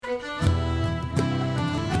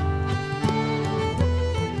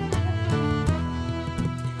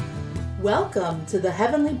Welcome to the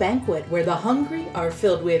Heavenly Banquet, where the hungry are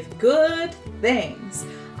filled with good things.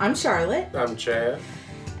 I'm Charlotte. I'm Chad.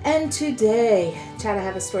 And today, Chad, I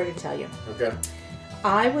have a story to tell you. Okay.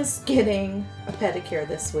 I was getting a pedicure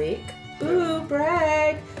this week. Ooh,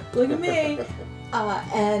 brag! Look at me.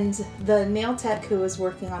 And the nail tech who was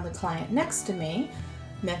working on the client next to me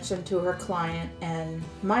mentioned to her client and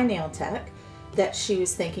my nail tech that she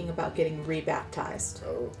was thinking about getting rebaptized.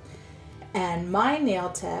 Oh. And my nail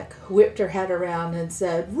tech whipped her head around and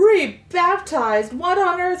said, "Rebaptized? What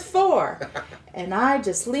on earth for?" And I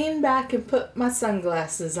just leaned back and put my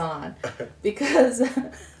sunglasses on because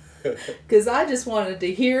I just wanted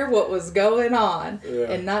to hear what was going on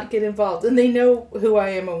and not get involved. And they know who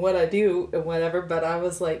I am and what I do and whatever, but I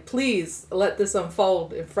was like, please let this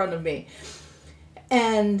unfold in front of me.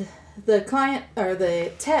 And the client, or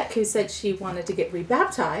the tech who said she wanted to get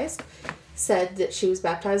rebaptized, said that she was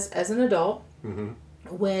baptized as an adult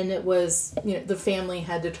when it was, the family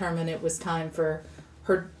had determined it was time for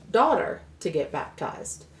her daughter to get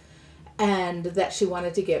baptized. And that she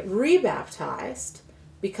wanted to get rebaptized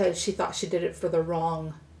because she thought she did it for the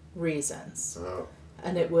wrong reasons. Oh.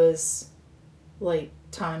 And it was like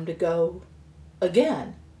time to go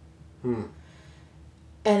again. And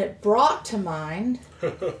it brought to mind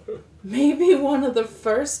maybe one of the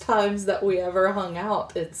first times that we ever hung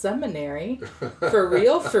out at seminary. For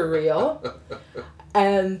real.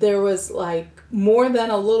 And there was like more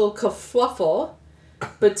than a little kerfluffle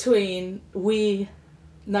between we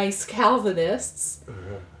nice Calvinists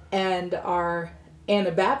and our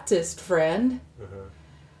Anabaptist friend.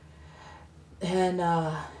 And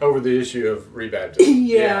over the issue of rebaptism.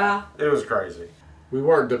 Yeah. It was crazy. We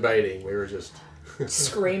weren't debating. We were just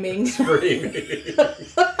screaming.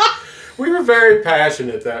 We were very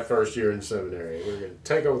passionate that first year in seminary. We were going to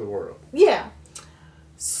take over the world. Yeah.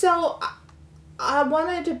 So I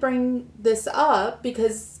wanted to bring this up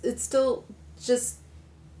because it's still just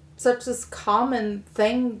such this common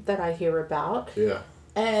thing that I hear about. Yeah.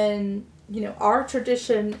 And, our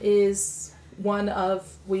tradition is one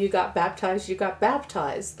of, well, you got baptized, you got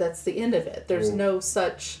baptized. That's the end of it. There's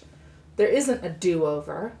there isn't a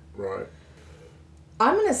do-over. Right.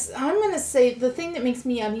 I'm gonna say the thing that makes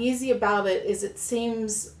me uneasy about it is it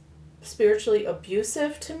seems spiritually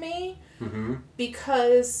abusive to me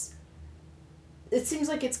because it seems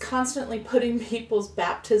like it's constantly putting people's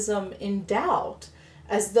baptism in doubt,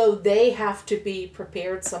 as though they have to be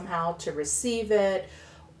prepared somehow to receive it,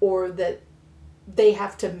 or that they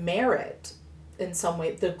have to merit in some way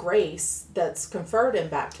the grace that's conferred in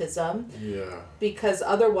baptism. Yeah. Because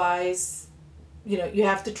otherwise, you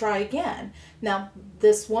have to try again. Now,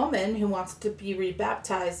 this woman who wants to be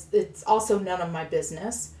rebaptized, it's also none of my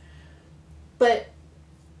business. But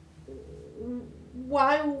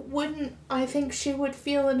why wouldn't I think she would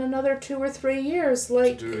feel in another 2 or 3 years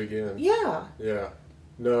like... to do it again. Yeah. Yeah.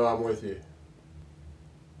 No, I'm with you.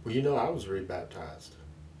 Well, I was rebaptized.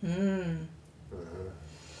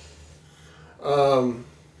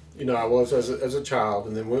 I was as a child,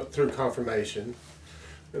 and then went through confirmation.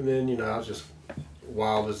 And then, I was just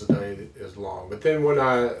wild as the day is long. But then when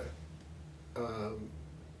I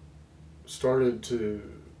started to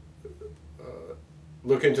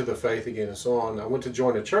look into the faith again and so on, I went to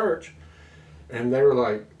join a church, and they were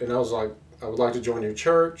like, and I was like, I would like to join your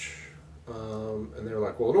church. And they were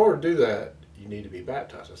like, well, in order to do that, you need to be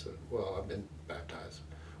baptized. I said, well, I've been baptized.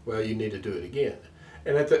 Well, you need to do it again.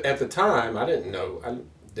 And at the time, I didn't know. I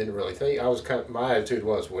didn't really think. I was my attitude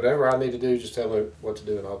was, whatever I need to do, just tell me what to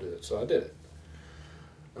do and I'll do it. So I did it.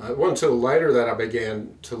 It wasn't until later that I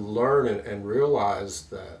began to learn and realize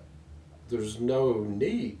that there's no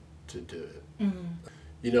need to do it.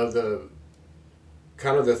 The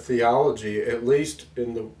kind of the theology, at least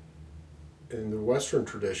in the Western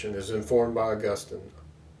tradition, is informed by Augustine.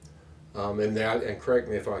 And correct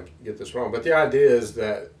me if I get this wrong, but the idea is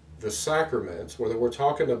that the sacraments, whether we're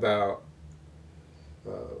talking about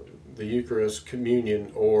the Eucharist,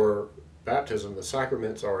 communion, or baptism, the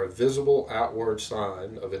sacraments are a visible outward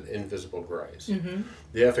sign of an invisible grace.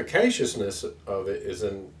 The efficaciousness of it is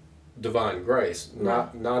in divine grace,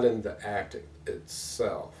 not in the act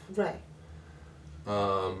itself. Right.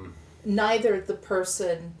 Neither the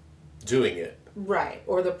person doing it. Right,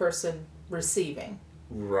 or the person receiving.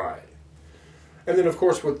 Right. And then, of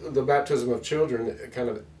course, with the baptism of children, it kind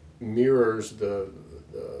of mirrors the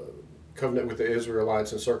covenant with the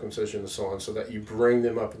Israelites and circumcision and so on, so that you bring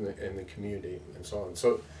them up in the community and so on.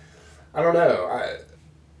 So, I don't know. I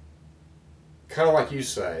kind of like you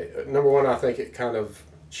say, number one, I think it kind of,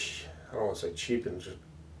 I don't want to say cheapens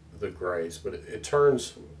the grace, but it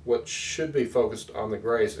turns what should be focused on the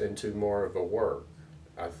grace into more of a work.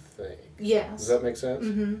 I think. Yes. Does that make sense?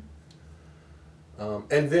 Mm-hmm.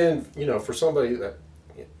 And then, for somebody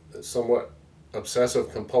that's somewhat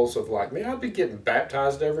obsessive compulsive like me, I'd be getting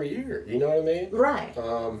baptized every year. You know what I mean? Right.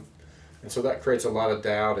 And so that creates a lot of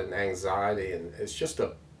doubt and anxiety, and it's just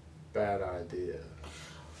a bad idea.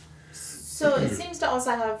 So it seems to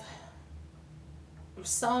also have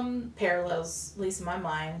some parallels, at least in my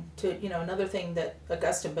mind, to another thing that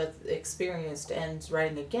Augustine both experienced and is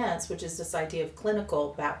writing against, which is this idea of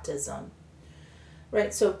clinical baptism.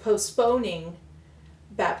 Right. So postponing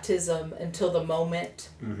baptism until the moment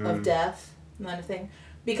of death, kind of thing,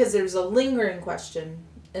 because there's a lingering question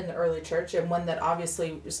in the early church, and one that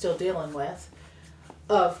obviously we're still dealing with,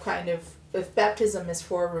 of kind of, if baptism is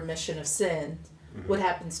for remission of sin, what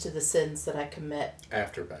happens to the sins that I commit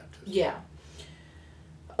after baptism? Yeah.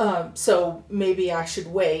 So maybe I should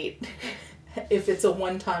wait if it's a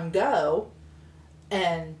one-time go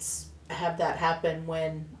and have that happen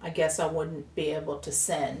when I guess I wouldn't be able to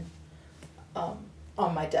sin on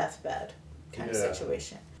my deathbed kind of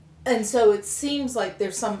situation. And so it seems like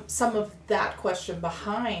there's some of that question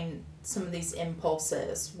behind some of these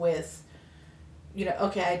impulses with,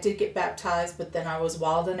 okay, I did get baptized, but then I was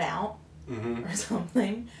wilding out or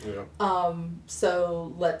something. Yeah.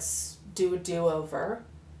 So let's do a do-over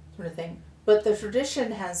sort of thing. But the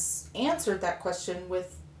tradition has answered that question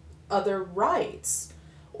with other rites,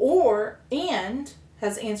 and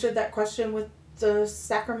has answered that question with the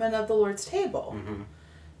sacrament of the Lord's table.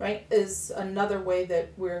 Right, is another way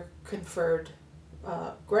that we're conferred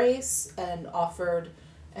grace and offered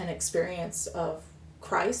an experience of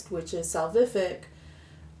Christ, which is salvific.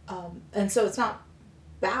 And so it's not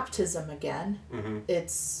baptism again.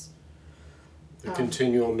 It's the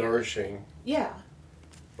continual nourishing. Yeah.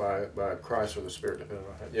 By Christ or the Spirit, depending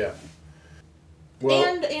on that. Yeah. Well,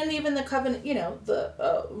 and even the covenant,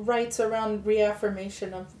 the rites around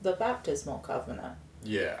reaffirmation of the baptismal covenant.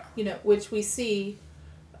 Yeah. Which we see.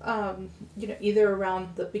 Either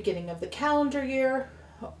around the beginning of the calendar year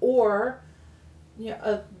or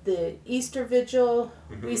the Easter Vigil.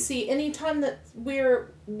 We see any time that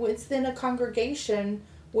we're within a congregation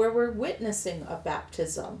where we're witnessing a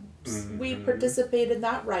baptism. We participate in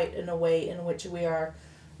that rite in a way in which we are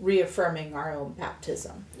reaffirming our own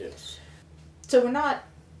baptism. Yes. So we're not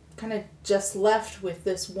kind of just left with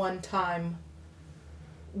this one-time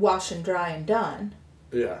wash and dry and done.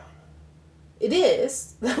 Yeah. It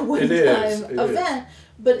is the one-time event,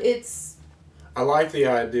 but it's... I like the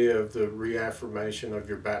idea of the reaffirmation of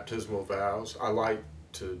your baptismal vows.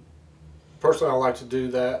 Personally, I like to do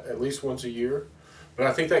that at least once a year. But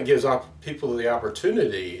I think that gives people the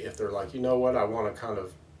opportunity, if they're like, you know what, I want to kind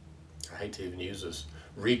of, I hate to even use this,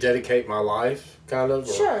 rededicate my life, kind of,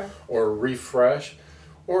 or refresh,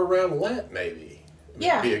 or around Lent maybe.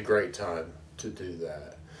 It'd be a great time to do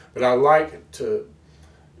that. But I like to,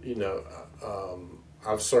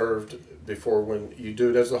 I've served before when you do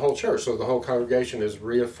it as the whole church. So the whole congregation is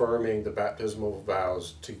reaffirming the baptismal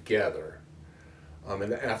vows together.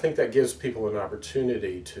 And I think that gives people an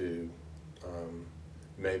opportunity to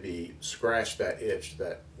maybe scratch that itch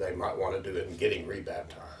that they might want to do in getting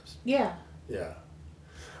rebaptized. Yeah. Yeah.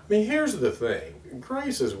 I mean, here's the thing.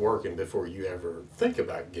 Grace is working before you ever think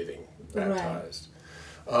about getting baptized.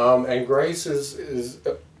 Right. And grace is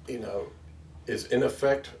in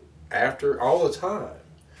effect after all the time.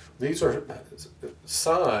 These are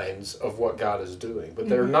signs of what God is doing, but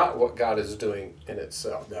they're not what God is doing in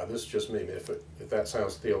itself. Now, this is just me. If that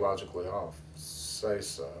sounds theologically off, say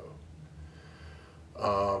so.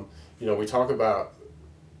 We talk about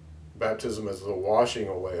baptism as the washing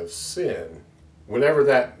away of sin. Whenever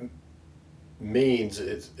that means,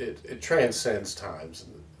 it transcends times.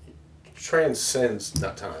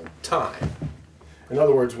 Time. In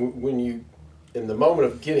other words, when you, in the moment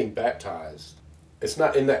of getting baptized, it's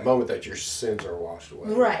not in that moment that your sins are washed away.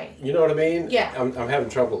 Right. You know what I mean? Yeah. I'm having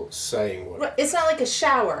trouble saying what. Right. It's not like a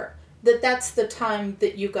shower, that's the time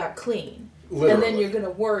that you got clean. Literally. And then you're going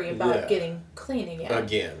to worry about getting clean again.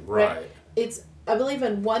 Again, right. It's, I believe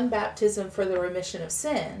in one baptism for the remission of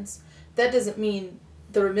sins. That doesn't mean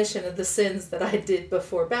the remission of the sins that I did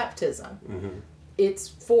before baptism. It's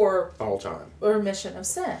for all time. A remission of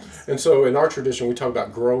sins. And so in our tradition, we talk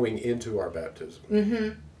about growing into our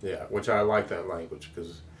baptism. Yeah, which I like that language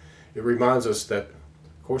because it reminds us that,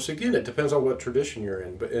 of course, again, it depends on what tradition you're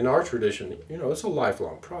in. But in our tradition, it's a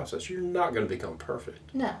lifelong process. You're not going to become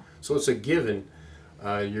perfect. No. So it's a given.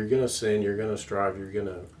 You're going to sin. You're going to strive.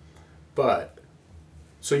 But,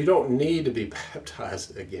 so you don't need to be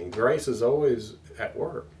baptized again. Grace is always at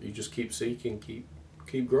work. You just keep seeking,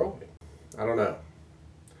 keep growing. I don't know.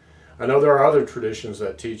 I know there are other traditions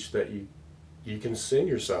that teach that you you can sin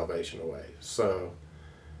your salvation away. So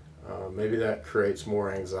maybe that creates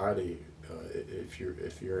more anxiety if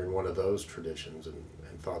you're in one of those traditions and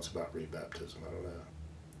thoughts about rebaptism. I don't know.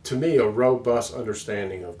 To me, a robust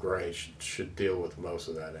understanding of grace should deal with most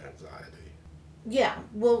of that anxiety. Yeah,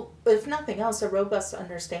 well, if nothing else, a robust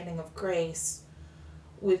understanding of grace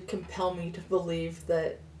would compel me to believe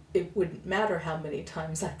that it wouldn't matter how many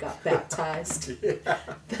times I got baptized, Yeah.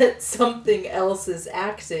 that something else is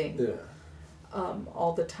acting Yeah.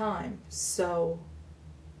 all the time. So,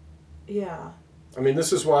 yeah. I mean,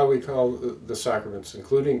 this is why we call the sacraments,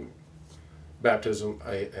 including baptism,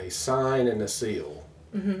 a sign and a seal.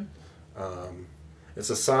 Mm-hmm. It's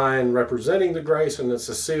a sign representing the grace, and it's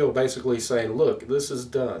a seal basically saying, look, this is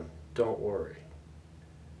done. Don't worry.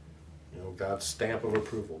 You know, God's stamp of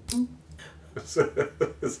approval.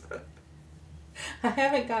 I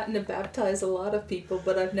haven't gotten to baptize a lot of people,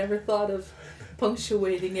 but I've never thought of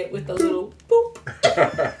punctuating it with a little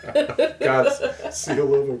boop. God's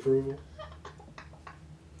seal of approval.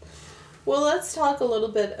 Well, let's talk a little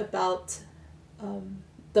bit about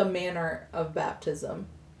the manner of baptism.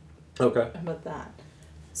 Okay. How about that?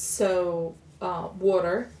 So,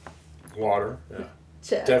 water. Water, yeah.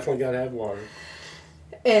 Check. Definitely got to have water.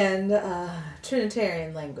 And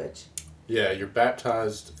Trinitarian language. Yeah, you're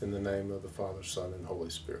baptized in the name of the Father, Son, and Holy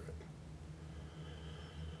Spirit.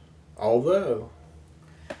 Although,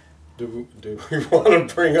 do we want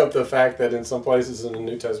to bring up the fact that in some places in the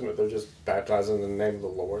New Testament they're just baptized in the name of the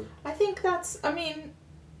Lord? I think that's,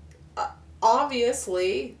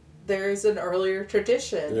 obviously there's an earlier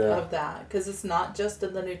tradition of that, because it's not just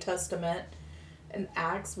in the New Testament. In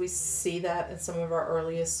Acts, we see that in some of our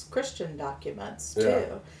earliest Christian documents too.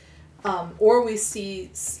 Yeah. Or we see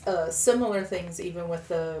similar things even with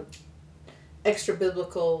the extra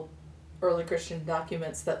biblical early Christian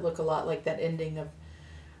documents that look a lot like that ending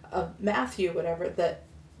of Matthew, whatever, that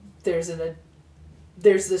there's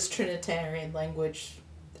this Trinitarian language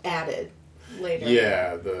added later.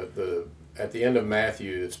 Yeah, the at the end of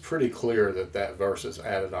Matthew, it's pretty clear that verse is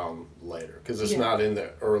added on later, because it's not in the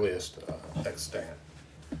earliest extant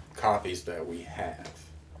copies that we have.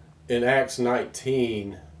 In Acts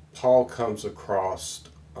 19, Paul comes across,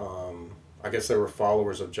 I guess they were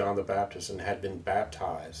followers of John the Baptist and had been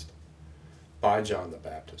baptized by John the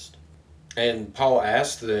Baptist. And Paul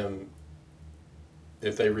asked them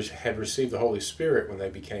if they had received the Holy Spirit when they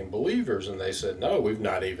became believers, and they said, no, we've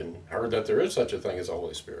not even heard that there is such a thing as the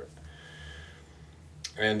Holy Spirit.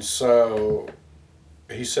 And so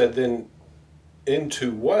he said, then,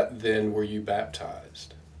 into what then were you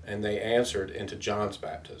baptized? And they answered, into John's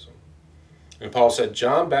baptism. And Paul said,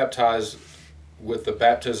 John baptized with the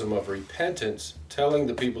baptism of repentance, telling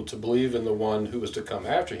the people to believe in the one who was to come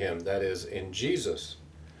after him, that is, in Jesus.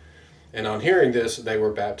 And on hearing this, they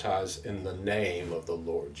were baptized in the name of the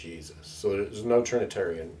Lord Jesus. So there's no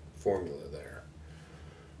Trinitarian formula there.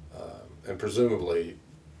 And presumably,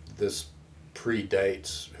 this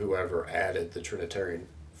predates whoever added the Trinitarian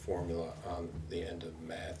formula on the end of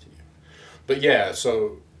Matthew. But yeah,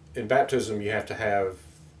 so in baptism you have to have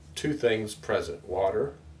two things present: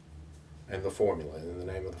 water and the formula, in the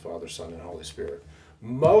name of the Father, Son, and Holy Spirit.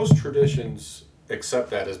 Most traditions accept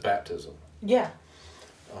that as baptism. Yeah.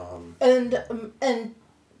 And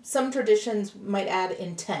some traditions might add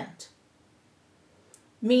intent,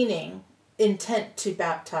 meaning intent to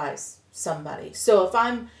baptize somebody. So if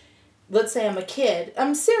let's say I'm a kid,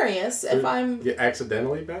 I'm serious. If I'm... You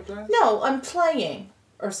accidentally baptized? No, I'm playing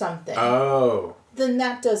or something. Oh. Then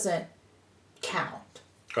that doesn't count.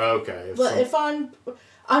 Okay. But if I'm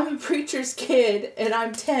a preacher's kid and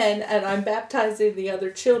I'm 10 and I'm baptizing the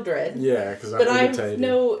other children. Yeah, because but I have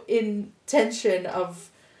no intention of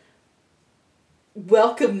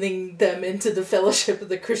welcoming them into the fellowship of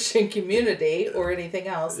the Christian community or anything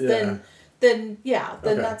else, then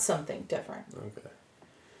that's something different. Okay.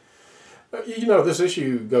 This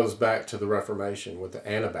issue goes back to the Reformation with the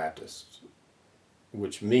Anabaptists,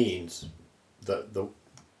 which means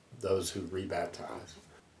those who rebaptize.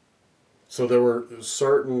 So there were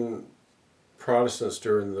certain Protestants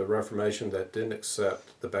during the Reformation that didn't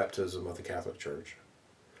accept the baptism of the Catholic Church.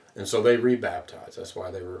 And so they rebaptized. That's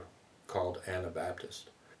why they were called Anabaptist.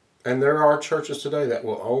 And there are churches today that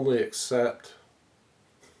will only accept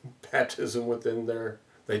baptism within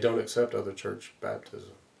they don't accept other church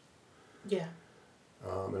baptism. Yeah.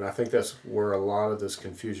 And I think that's where a lot of this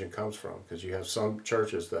confusion comes from, because you have some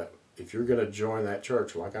churches that if you're going to join that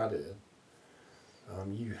church like I did,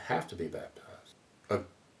 you have to be baptized.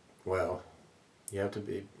 You have to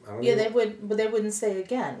be. I don't know. They wouldn't say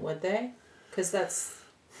again, would they? Because that's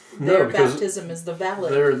their because baptism is the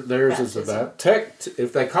valid theirs baptism. is the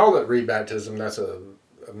if they call it rebaptism, that's a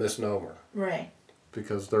misnomer. Right.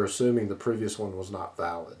 Because they're assuming the previous one was not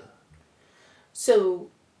valid. So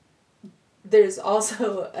there's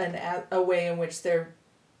also a way in which they're,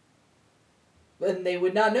 and they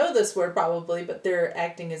would not know this word probably, but they're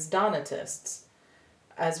acting as Donatists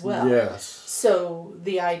as well. Yes. So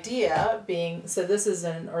the idea being, so this is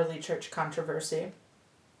an early church controversy,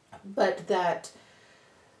 but that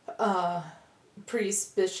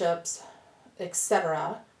priests, bishops,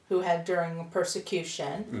 etc., who had during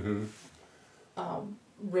persecution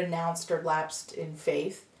renounced or lapsed in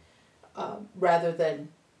faith, rather than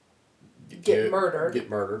get murdered. Get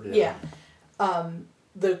murdered, yeah.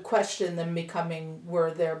 The question then becoming,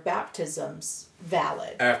 were their baptisms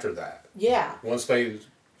valid? After that. Yeah. Once they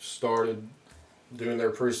started doing their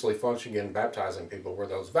priestly function and baptizing people, were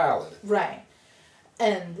those valid? Right.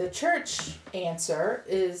 And the church answer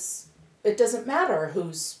is, it doesn't matter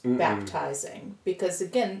who's baptizing, because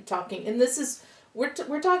again, and this is, we're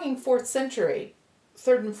talking 4th century,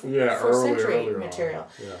 3rd and 4th century material.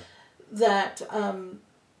 Yeah. That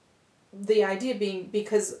the idea being,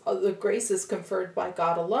 because the grace is conferred by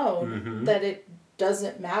God alone, that it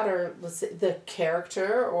doesn't matter, let's say, the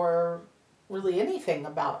character or really anything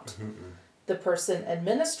about the person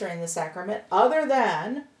administering the sacrament other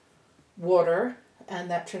than water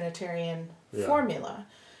and that Trinitarian formula.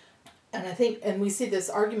 And I think, and we see this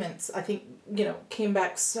arguments, I think, came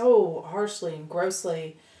back so harshly and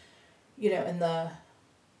grossly, in the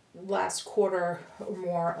last quarter or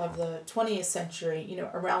more of the 20th century,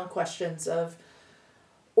 around questions of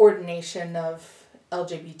ordination of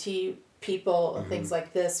LGBT people and things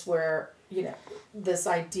like this, where, this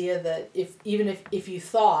idea that if you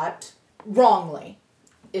thought wrongly,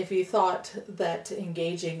 if you thought that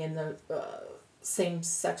engaging in the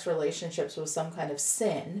same-sex relationships was some kind of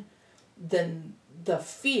sin, then the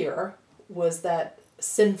fear was that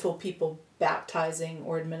sinful people baptizing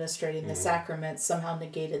or administrating the sacrament somehow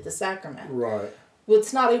negated the sacrament. Right. Well,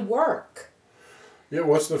 it's not a work. Yeah,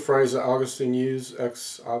 what's the phrase that Augustine used?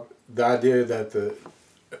 The idea that the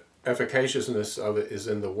efficaciousness of it is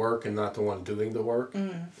in the work and not the one doing the work.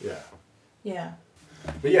 Yeah. Yeah.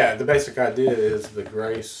 But yeah, the basic idea is the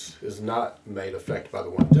grace is not made effective by the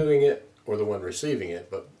one doing it or the one receiving it,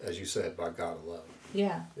 but as you said, by God alone.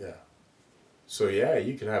 Yeah. Yeah. So yeah,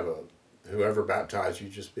 you could have whoever baptized you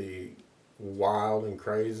just be wild and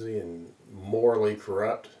crazy and morally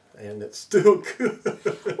corrupt, and it's still good.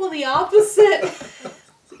 Well, the opposite.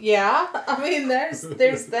 Yeah, I mean, there's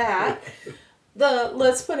that.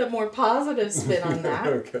 Let's put a more positive spin on that.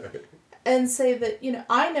 Okay. And say that,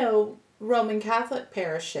 I know Roman Catholic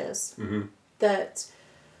parishes that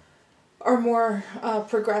are more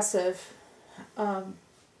progressive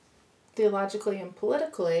theologically and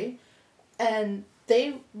politically, and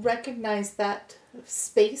they recognize that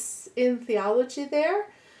space in theology there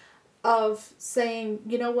of saying,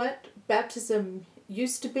 you know what, baptism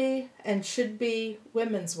used to be and should be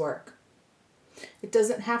women's work. It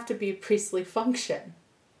doesn't have to be a priestly function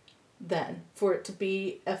then for it to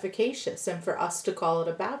be efficacious and for us to call it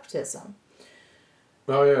a baptism.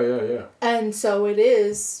 Oh, yeah. And so it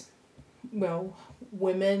is,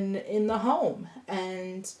 women in the home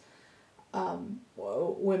and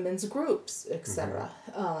women's groups, etc.,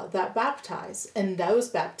 that baptize. And those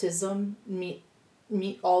baptism meet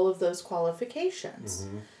all of those qualifications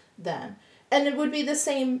then. And it would be the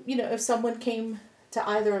same, if someone came to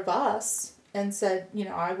either of us and said,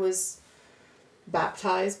 I was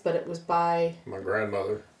baptized, but it was by My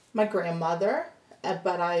grandmother,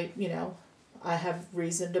 but I have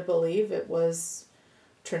reason to believe it was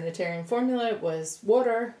Trinitarian formula, it was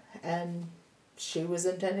water, and she was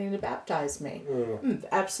intending to baptize me.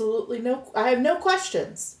 Absolutely I have no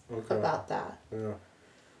questions about that. Yeah.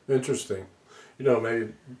 Interesting.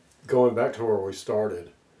 Maybe going back to where we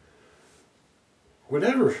started,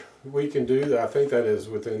 whatever we can do, I think that is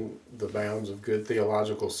within the bounds of good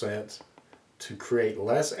theological sense to create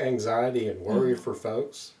less anxiety and worry for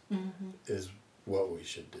folks is what we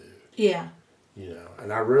should do. Yeah.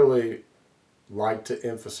 And I really like to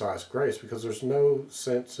emphasize grace because there's no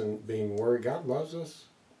sense in being worried. God loves us.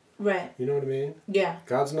 Right. You know what I mean? Yeah.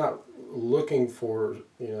 God's not looking for,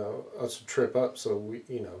 us to trip up so we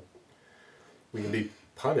can be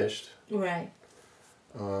punished. Right.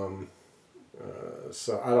 So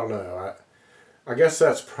I don't know. I guess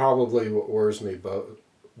that's probably what worries me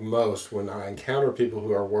most when I encounter people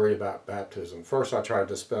who are worried about baptism. First, I try to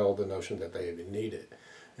dispel the notion that they even need it.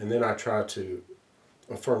 And then I try to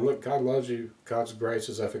affirm, look, God loves you. God's grace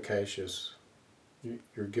is efficacious.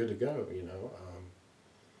 You're good to go,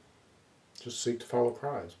 Just seek to follow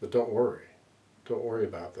Christ, but don't worry. Don't worry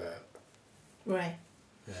about that. Right.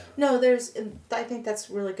 Yeah. No, I think that's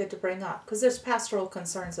really good to bring up, because there's pastoral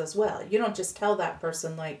concerns as well. You don't just tell that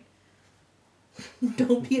person, like,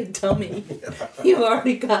 don't be a dummy. You've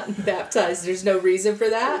already gotten baptized. There's no reason for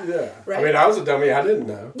that. Yeah. Right? I mean, I was a dummy. I didn't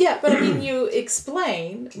know. Yeah, but I mean, you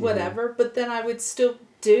explain whatever, but then I would still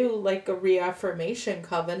do like a reaffirmation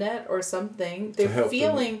covenant or something. They're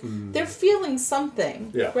feeling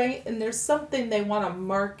something, right? And there's something they want to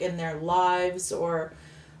mark in their lives, or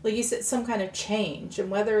like you said, some kind of change. And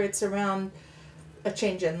whether it's around a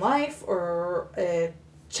change in life or a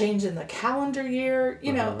change in the calendar year,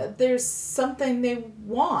 you know, there's something they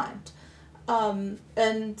want.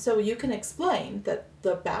 And so you can explain that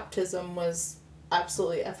the baptism was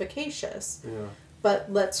absolutely efficacious. Yeah.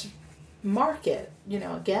 But let's mark it, you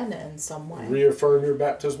know, again in some way. Reaffirm your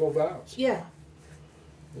baptismal vows. Yeah.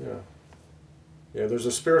 Yeah. Yeah, there's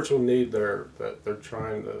a spiritual need there that they're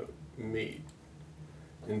trying to meet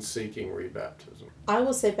in seeking rebaptism. I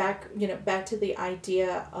will say back to the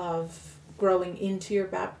idea of growing into your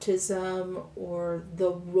baptism, or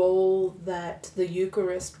the role that the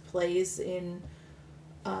Eucharist plays in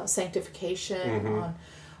sanctification,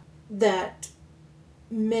 that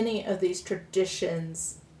many of these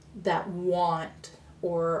traditions that want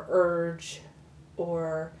or urge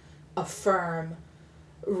or affirm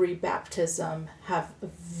rebaptism have a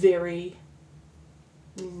very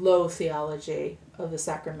low theology of the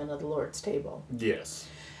sacrament of the Lord's table. Yes.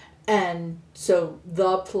 And so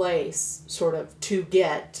the place sort of to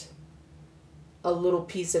get a little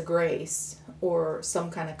piece of grace or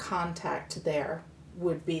some kind of contact there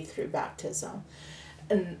would be through baptism.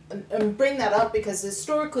 And bring that up because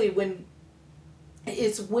historically when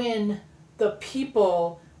the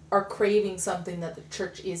people are craving something that the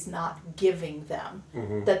church is not giving them,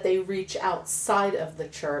 that they reach outside of the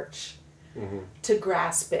church to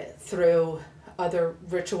grasp it through other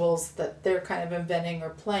rituals that they're kind of inventing or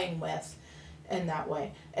playing with in that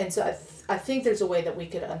way. And so I think there's a way that we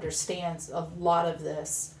could understand a lot of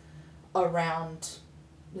this around,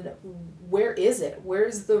 you know, where is it?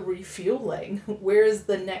 Where's the refueling? Where is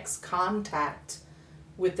the next contact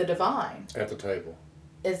with the divine? At the table.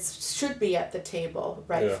 It should be at the table,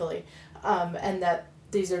 rightfully. Yeah. And that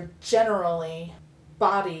these are generally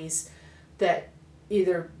bodies that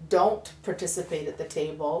either don't participate at the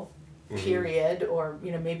table, period, or,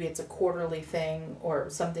 you know, maybe it's a quarterly thing or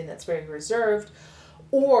something that's very reserved,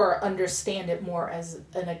 or understand it more as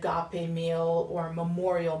an agape meal or a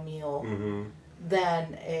memorial meal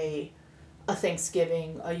than a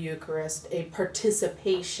Thanksgiving, a Eucharist, a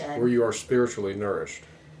participation. Where you are spiritually nourished.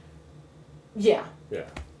 Yeah. Yeah.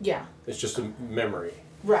 Yeah. It's just a memory.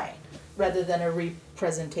 Right. Rather than a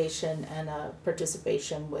representation and a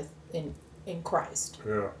participation in Christ.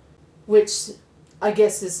 Yeah. Which I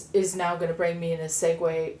guess is now going to bring me in a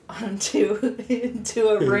segue into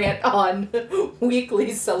a rant on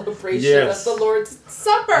weekly celebration of the Lord's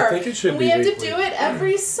Supper. I think it should be we have weekly. to do it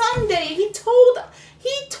every Sunday. He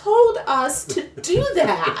told us to do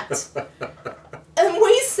that. And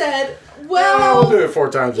we said, well, we'll do it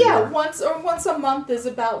 4 times a year. once a month is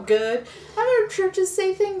about good. I've heard churches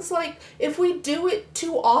say things like, if we do it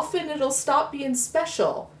too often, it'll stop being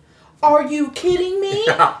special. Are you kidding me?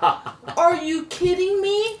 Are you kidding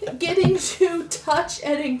me? Getting to touch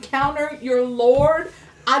and encounter your Lord,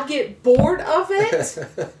 I get bored of it?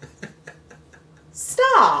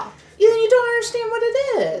 Stop. You don't understand what it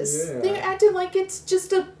is. Yeah. They're acting like it's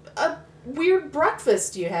just a weird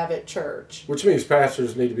breakfast you have at church. Which means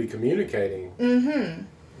pastors need to be communicating.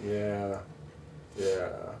 Yeah.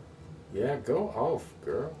 Yeah, go off,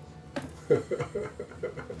 girl.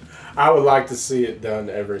 I would like to see it done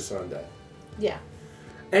every Sunday. Yeah.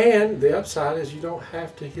 And the upside is you don't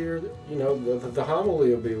have to hear, you know, the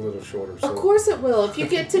homily will be a little shorter. So. Of course it will. If you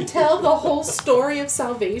get to tell the whole story of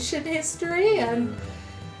salvation history and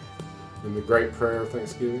the great prayer of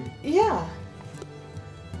Thanksgiving. Yeah.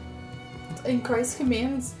 And Christ's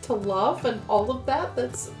commands to love and all of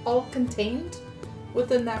that's all contained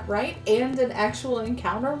within that rite, and an actual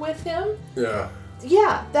encounter with Him. Yeah.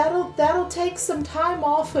 Yeah, that'll take some time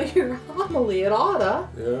off of your homily. It oughta.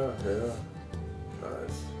 Yeah.